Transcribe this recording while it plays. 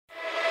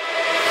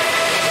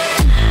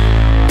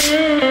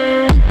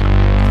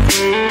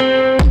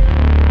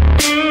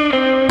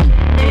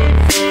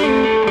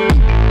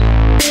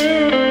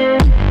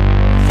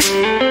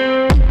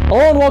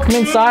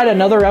welcome inside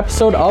another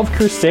episode of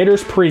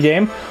Crusaders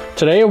Pregame.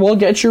 Today we'll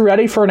get you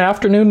ready for an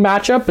afternoon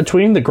matchup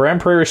between the Grande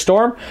Prairie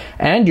Storm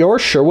and your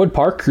Sherwood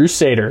Park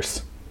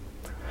Crusaders.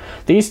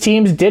 These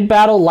teams did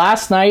battle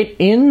last night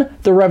in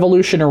the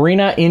Revolution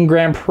Arena in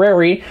Grande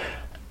Prairie,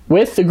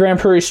 with the Grande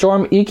Prairie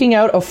Storm eking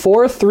out a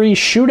 4-3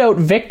 shootout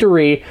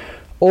victory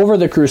over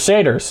the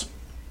Crusaders.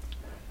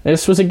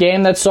 This was a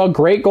game that saw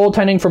great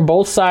goaltending from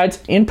both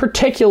sides, in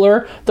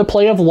particular the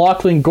play of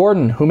Lachlan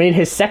Gordon, who made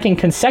his second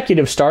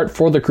consecutive start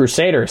for the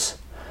Crusaders.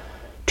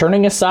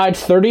 Turning aside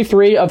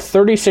 33 of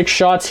 36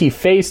 shots he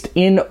faced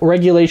in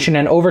regulation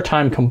and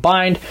overtime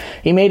combined,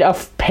 he made a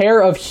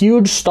pair of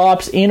huge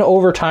stops in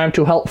overtime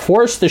to help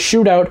force the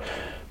shootout,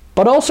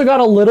 but also got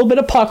a little bit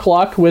of puck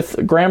luck,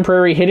 with Grande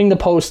Prairie hitting the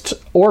post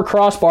or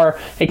crossbar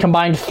a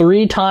combined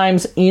 3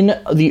 times in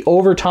the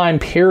overtime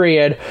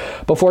period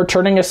before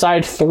turning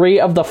aside 3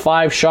 of the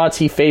 5 shots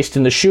he faced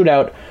in the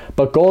shootout.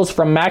 But goals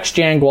from Max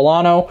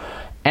Gianguilano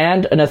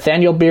and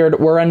Nathaniel Beard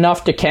were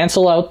enough to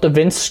cancel out the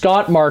Vince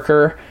Scott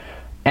marker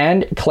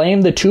and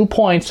claim the 2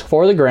 points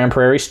for the Grande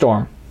Prairie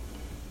Storm.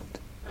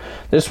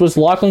 This was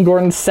Lachlan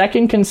Gordon's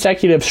second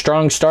consecutive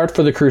strong start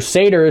for the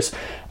Crusaders,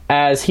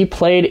 as he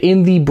played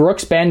in the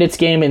Brooks Bandits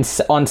game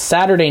on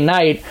Saturday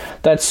night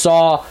that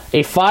saw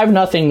a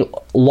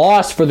 5-0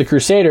 loss for the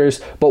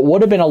Crusaders, but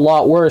would have been a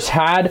lot worse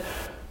had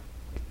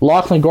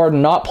Lachlan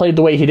Gordon not played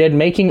the way he did,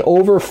 making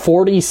over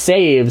 40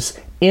 saves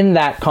in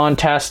that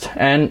contest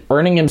and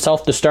earning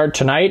himself the start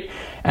tonight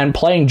and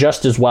playing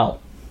just as well.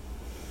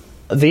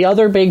 The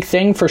other big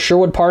thing for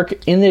Sherwood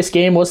Park in this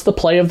game was the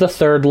play of the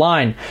third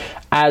line,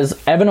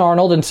 as Evan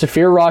Arnold and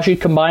Safir Raji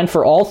combined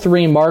for all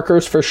 3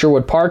 markers for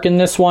Sherwood Park in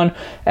this one.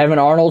 Evan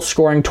Arnold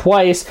scoring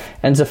twice,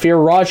 and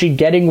Safir Raji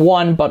getting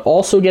 1, but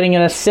also getting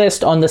an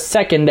assist on the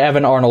second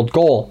Evan Arnold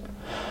goal.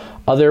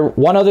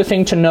 One other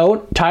thing to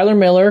note, Tyler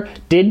Miller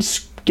did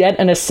get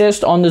an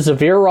assist on the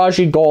Safir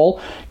Raji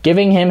goal,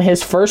 giving him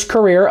his first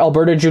career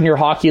Alberta Junior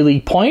Hockey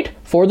League point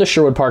for the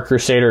Sherwood Park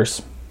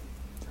Crusaders.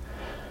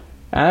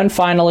 And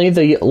finally,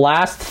 the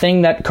last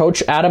thing that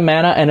Coach Adam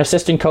Mana and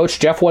assistant coach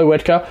Jeff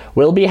Wojciechowski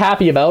will be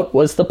happy about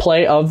was the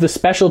play of the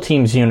special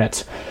teams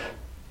units.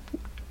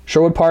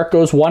 Sherwood Park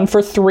goes 1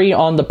 for 3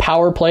 on the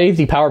power play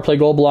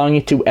goal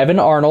belonging to Evan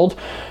Arnold,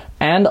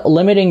 and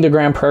limiting the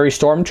Grande Prairie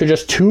Storm to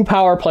just 2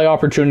 power play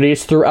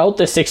opportunities throughout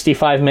the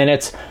 65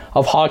 minutes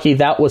of hockey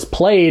that was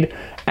played,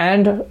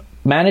 and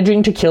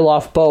managing to kill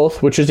off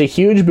both, which is a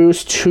huge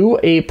boost to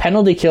a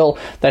penalty kill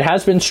that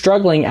has been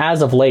struggling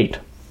as of late.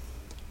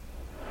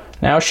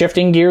 Now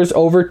shifting gears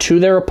over to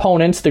their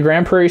opponents, the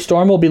Grande Prairie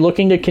Storm will be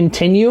looking to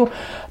continue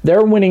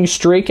their winning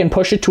streak and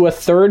push it to a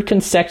 3rd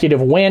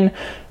consecutive win,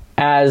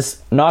 as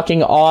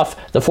knocking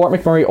off the Fort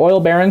McMurray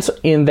Oil Barons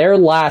in their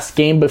last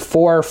game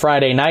before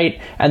Friday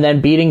night, and then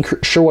beating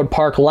Sherwood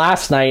Park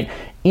last night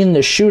in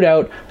the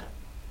shootout.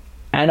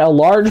 And a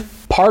large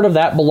part of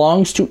that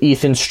belongs to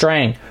Ethan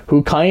Strang,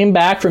 who came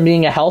back from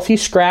being a healthy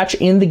scratch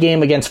in the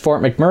game against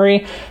Fort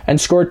McMurray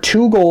and scored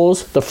 2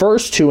 goals, the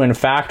first 2 in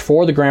fact,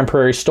 for the Grande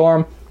Prairie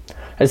Storm,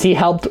 as he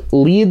helped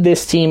lead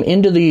this team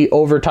into the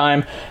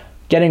overtime,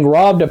 getting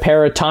robbed a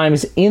pair of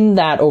times in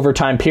that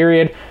overtime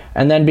period,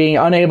 and then being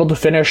unable to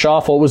finish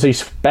off what was a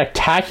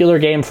spectacular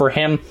game for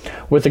him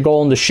with a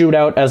goal in the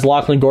shootout, as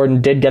Lachlan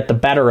Gordon did get the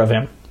better of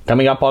him.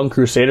 Coming up on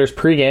Crusaders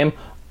Pregame,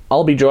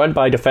 I'll be joined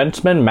by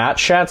defenseman Matt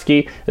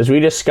Shatsky as we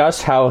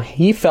discuss how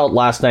he felt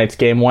last night's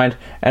game went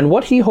and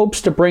what he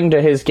hopes to bring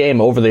to his game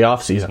over the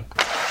offseason.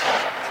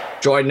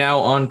 Joined now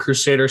on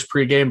Crusaders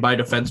Pregame by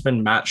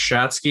defenseman Matt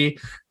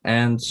Shatsky.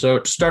 And so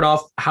to start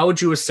off, how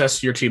would you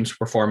assess your team's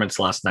performance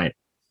last night?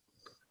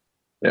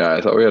 Yeah,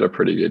 I thought we had a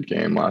pretty good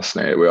game last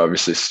night. We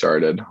obviously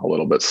started a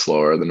little bit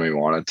slower than we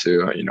wanted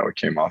to. We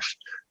came off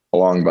a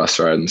long bus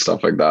ride and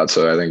stuff like that.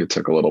 So I think it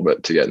took a little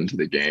bit to get into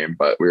the game.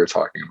 But we were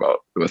talking about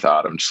with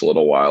Adam just a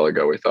little while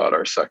ago, we thought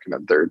our second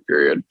and third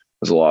period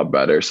was a lot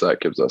better. So that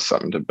gives us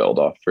something to build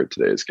off for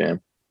today's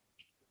game.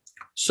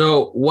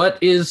 So what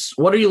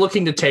are you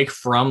looking to take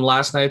from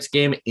last night's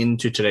game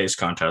into today's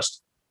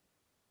contest?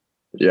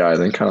 Yeah, I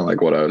think kind of like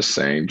what I was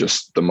saying,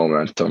 just the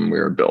momentum we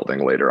were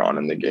building later on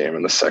in the game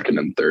in the second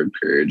and third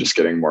period, just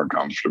getting more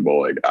comfortable,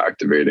 like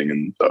activating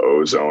in the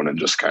O zone and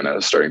just kind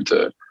of starting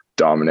to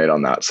dominate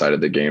on that side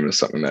of the game is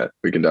something that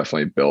we can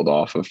definitely build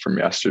off of from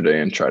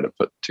yesterday and try to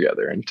put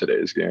together in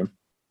today's game.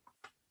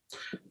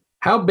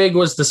 How big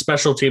was the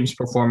special teams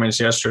performance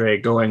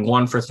yesterday, going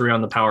 1 for 3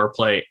 on the power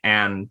play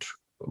and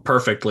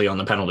perfectly on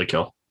the penalty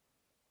kill?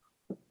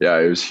 Yeah,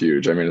 it was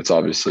huge. I mean, it's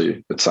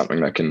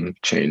something that can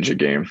change a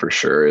game for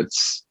sure.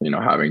 It's,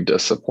 having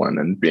discipline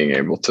and being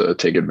able to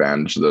take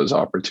advantage of those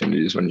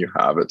opportunities when you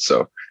have it.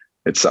 So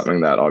it's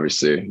something that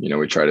obviously,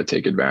 we try to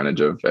take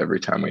advantage of every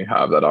time we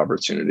have that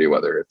opportunity,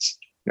 whether it's,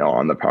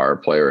 on the power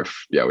play or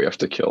if, we have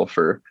to kill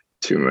for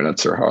 2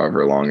 minutes or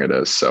however long it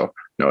is. So,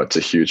 it's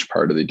a huge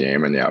part of the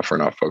game. And if we're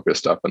not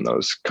focused up in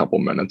those couple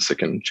minutes, it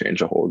can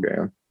change a whole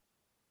game.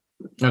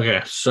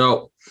 Okay.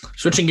 So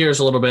switching gears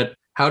a little bit,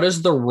 how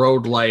does the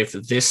road life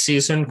this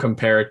season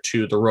compare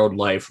to the road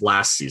life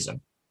last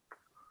season?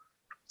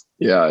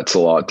 Yeah, it's a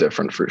lot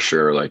different for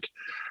sure. Like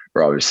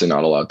we're obviously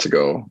not allowed to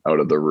go out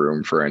of the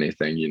room for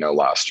anything.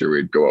 Last year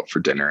we'd go out for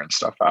dinner and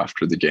stuff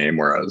after the game,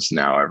 whereas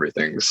now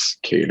everything's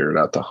catered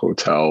at the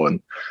hotel,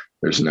 and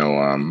there's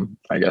no,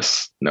 I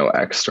guess, no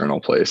external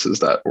places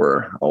that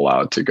we're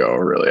allowed to go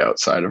really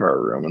outside of our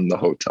room in the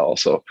hotel.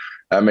 So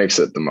that makes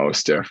it the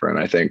most different.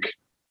 I think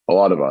a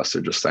lot of us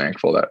are just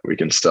thankful that we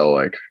can still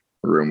like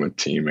room with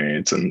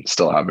teammates and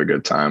still have a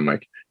good time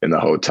like in the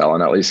hotel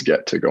and at least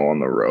get to go on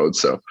the road.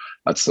 So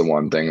that's the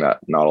one thing that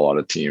not a lot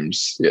of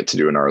teams get to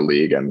do in our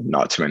league, and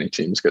not too many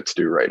teams get to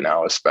do right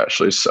now,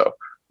 especially. So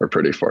we're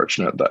pretty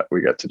fortunate that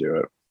we get to do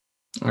it.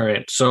 All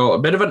right. So a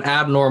bit of an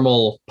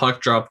abnormal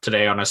puck drop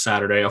today on a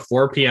Saturday, a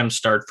 4 p.m.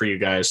 start for you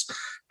guys.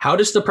 How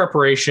does the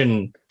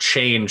preparation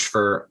change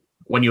for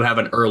when you have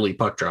an early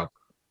puck drop?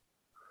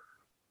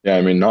 Yeah,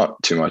 I mean,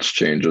 not too much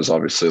changes.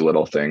 Obviously,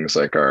 little things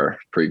like our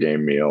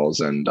pregame meals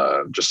and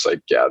just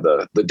like,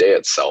 the day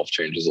itself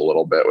changes a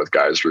little bit with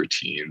guys'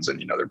 routines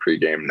and, their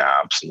pregame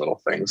naps and little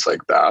things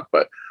like that.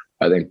 But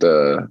I think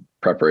the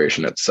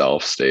preparation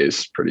itself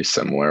stays pretty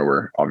similar.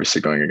 We're obviously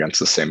going against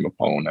the same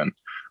opponent.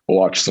 We'll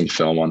watch some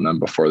film on them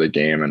before the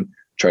game and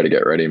try to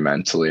get ready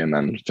mentally and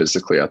then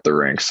physically at the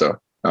rink. So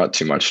not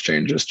too much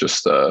changes,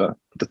 just the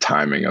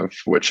timing of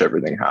which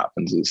everything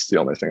happens is the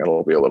only thing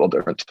that'll be a little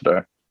different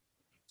today.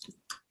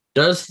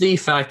 Does the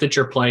fact that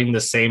you're playing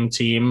the same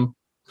team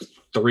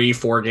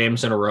 3-4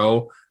 games in a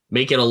row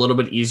make it a little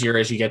bit easier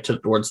as you get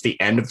towards the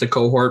end of the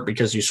cohort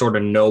because you sort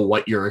of know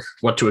what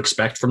to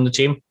expect from the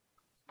team?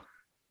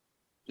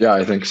 Yeah,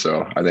 I think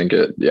so. I think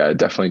it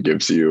definitely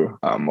gives you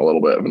a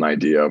little bit of an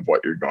idea of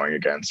what you're going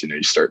against.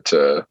 You start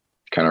to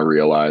kind of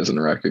realize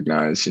and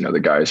recognize, the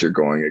guys you're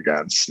going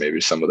against, maybe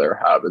some of their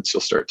habits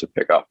you'll start to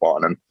pick up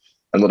on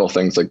and little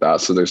things like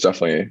that. So there's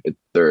definitely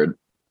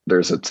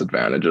there's its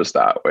advantages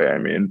that way. I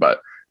mean,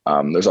 but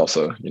there's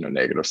also,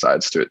 negative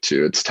sides to it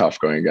too. It's tough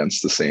going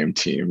against the same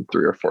team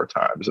 3 or 4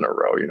 times in a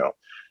row.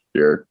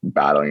 You're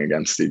battling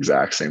against the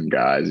exact same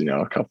guys.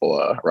 A couple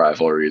of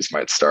rivalries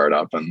might start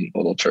up and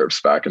little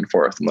chirps back and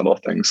forth and little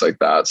things like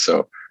that.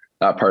 So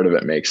that part of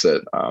it makes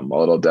it a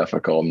little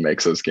difficult and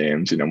makes those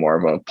games, more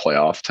of a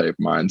playoff type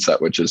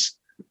mindset, which is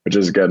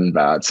good and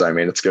bad. So, I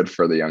mean, it's good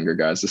for the younger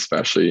guys,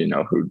 especially,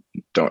 who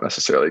don't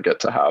necessarily get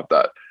to have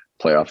that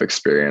playoff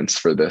experience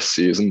for this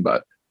season,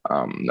 but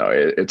no,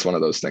 it's one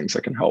of those things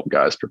that can help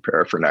guys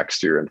prepare for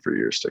next year and for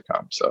years to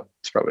come. So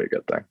it's probably a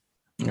good thing.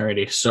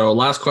 Alrighty. So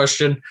last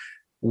question,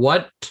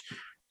 what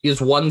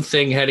is one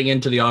thing heading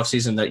into the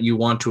offseason that you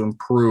want to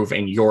improve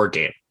in your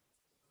game?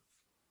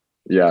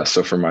 Yeah.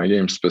 So for my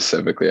game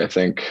specifically, I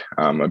think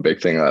a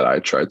big thing that I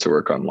tried to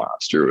work on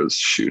last year was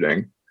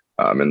shooting.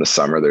 In the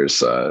summer,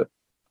 there's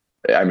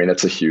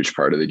it's a huge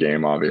part of the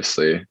game,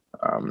 obviously.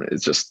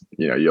 It's just,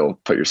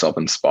 you'll put yourself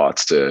in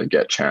spots to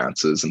get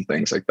chances and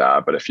things like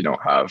that. But if you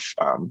don't have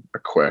a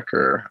quick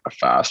or a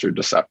fast or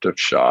deceptive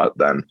shot,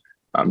 then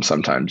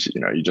sometimes,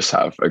 you just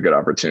have a good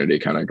opportunity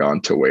kind of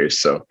gone to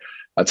waste. So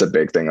that's a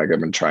big thing. Like I've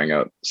been trying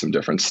out some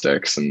different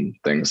sticks and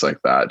things like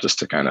that just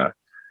to kind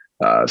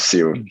of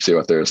see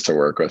what there is to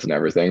work with and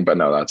everything. But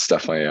no, that's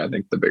definitely, I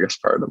think, the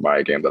biggest part of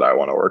my game that I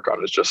want to work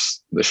on is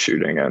just the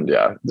shooting and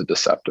the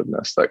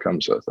deceptiveness that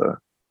comes with it.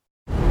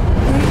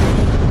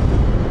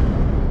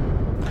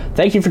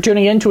 Thank you for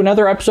tuning in to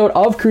another episode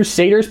of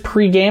Crusaders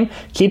Pregame.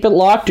 Keep it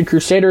locked to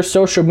Crusaders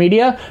social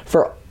media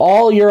for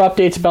all your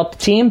updates about the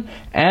team,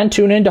 and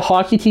tune in to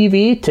Hockey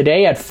TV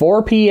today at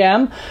 4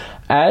 p.m.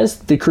 as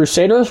the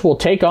Crusaders will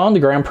take on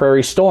the Grand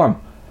Prairie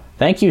Storm.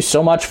 Thank you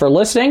so much for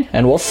listening,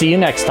 and we'll see you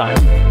next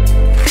time.